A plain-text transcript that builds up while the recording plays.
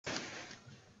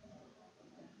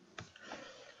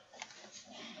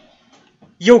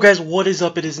Yo guys, what is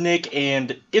up? It is Nick,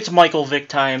 and it's Michael Vick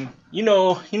time. You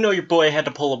know your boy had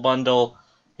to pull a bundle,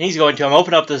 and he's going to. I'm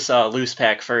opening up this loose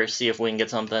pack first, see if we can get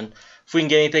something. If we can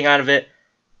get anything out of it,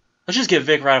 let's just get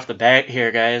Vic right off the bat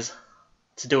here, guys.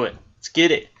 Let's do it. Let's get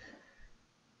it.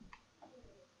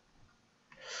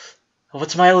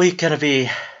 What's my elite gonna be?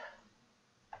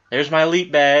 There's my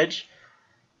elite badge.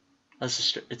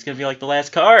 It's gonna be like the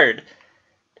last card.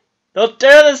 Don't do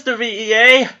this to me,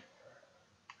 EA!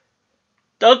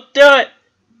 Don't do it!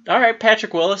 Alright,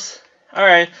 Patrick Willis.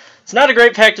 Alright. It's not a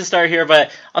great pack to start here, but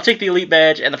I'll take the Elite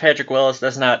Badge and the Patrick Willis.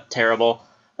 That's not terrible.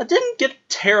 I didn't get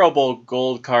terrible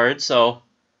gold cards, so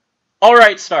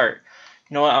alright start.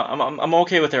 You know what? I'm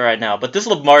okay with it right now. But this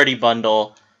Lombardi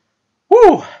bundle,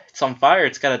 whoo! It's on fire.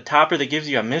 It's got a topper that gives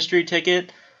you a mystery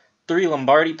ticket, 3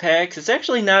 Lombardi packs. It's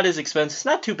actually not as expensive. It's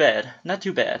not too bad. Not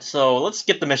too bad. So let's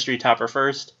get the mystery topper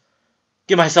first.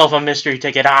 Give myself a mystery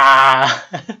ticket,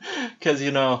 because,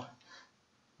 you know,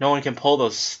 no one can pull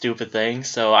those stupid things,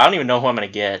 so I don't even know who I'm going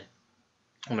to get.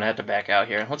 I'm going to have to back out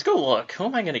here. Let's go look. Who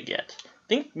am I going to get? I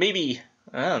think maybe,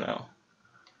 I don't know.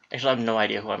 Actually, I have no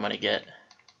idea who I'm going to get.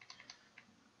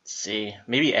 Let's see.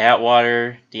 Maybe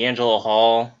Atwater, D'Angelo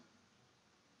Hall.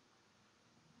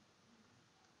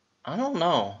 I don't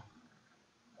know.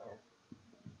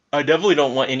 I definitely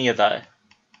don't want any of the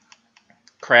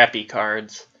crappy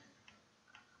cards.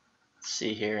 Let's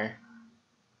see here.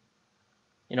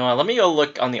 You know what, let me go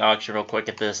look on the auction real quick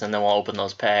at this, and then we'll open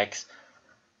those packs.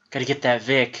 Gotta get that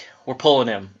Vic. We're pulling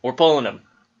him. We're pulling him.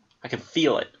 I can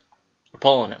feel it. We're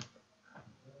pulling him.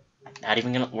 Not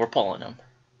even gonna... We're pulling him.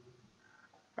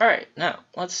 Alright, now,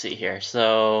 let's see here.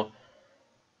 So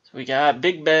we got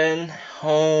Big Ben,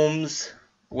 Holmes,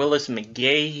 Willis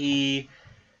McGahee,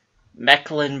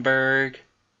 Mecklenburg.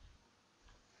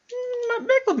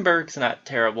 Mecklenburg's not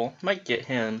terrible. Might get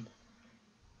him.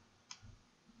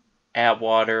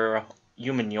 Atwater,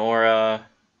 Umanora,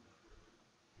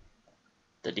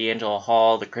 the D'Angelo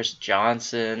Hall, the Chris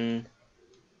Johnson,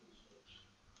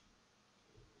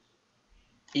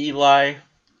 Eli.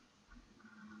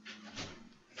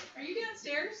 Are you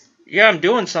downstairs? Yeah, I'm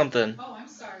doing something. Oh, I'm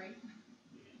sorry.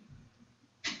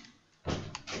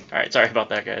 Alright, sorry about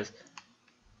that, guys.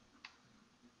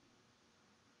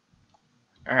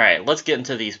 Alright, let's get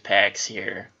into these packs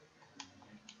here.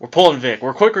 We're pulling Vic.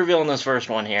 We're quick revealing this first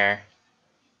one here.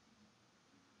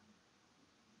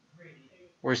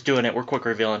 We're just doing it. We're quick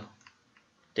revealing.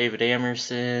 David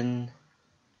Amerson.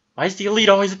 Why is the elite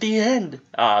always at the end?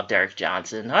 Oh, Derek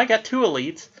Johnson. I got 2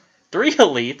 elites. 3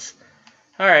 elites.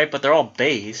 Alright, but they're all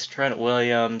base. Trent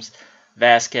Williams,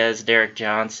 Vasquez, Derek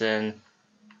Johnson.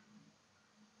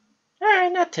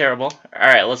 Alright, not terrible.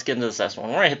 Alright, let's get into this next one.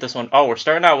 We're going to hit this one. Oh, we're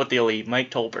starting out with the elite.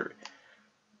 Mike Tolbert.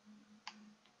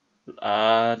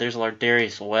 There's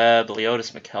Lardarius Webb,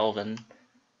 Leotis McKelvin.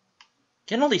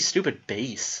 Getting all these stupid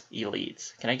base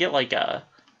elites. Can I get like a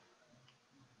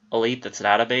elite that's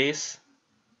not a base?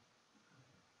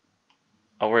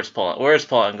 Oh, we're just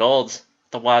pulling golds.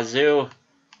 The wazoo.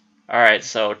 Alright,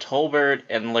 so Tolbert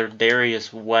and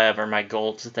Lardarius Webb are my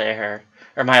golds there.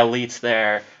 Or my elites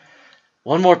there.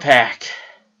 One more pack.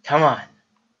 Come on.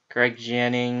 Greg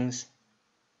Jennings.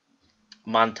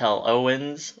 Montel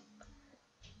Owens.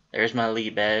 There's my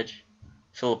elite badge.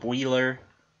 Philip Wheeler.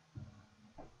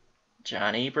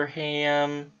 John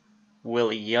Abraham.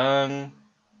 Willie Young.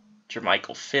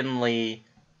 Jermichael Finley.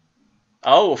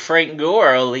 Oh, Frank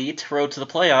Gore elite. Road to the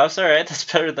playoffs. Alright,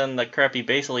 that's better than the crappy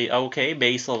base elite. Okay,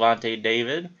 base Levante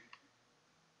David.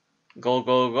 Gold,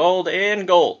 gold, gold, and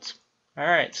gold.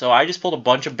 Alright, so I just pulled a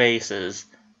bunch of bases.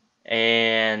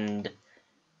 And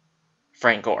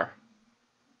Frank Gore.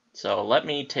 So let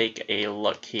me take a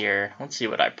look here. Let's see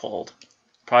what I pulled.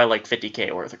 Probably like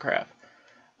 50k worth of crap.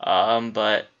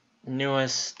 But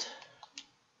newest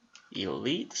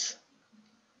elites.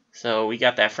 So we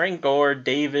got that Frank Gore,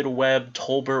 David Webb,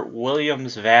 Tolbert,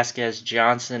 Williams, Vasquez,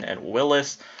 Johnson, and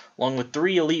Willis, along with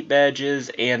 3 elite badges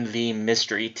and the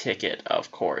mystery ticket,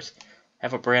 of course. I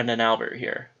have a Brandon Albert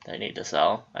here that I need to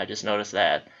sell. I just noticed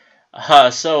that.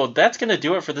 So that's going to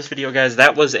do it for this video, guys.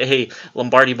 That was a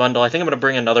Lombardi bundle. I think I'm going to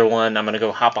bring another one. I'm going to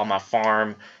go hop on my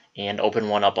farm and open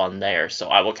one up on there. So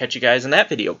I will catch you guys in that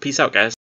video. Peace out, guys.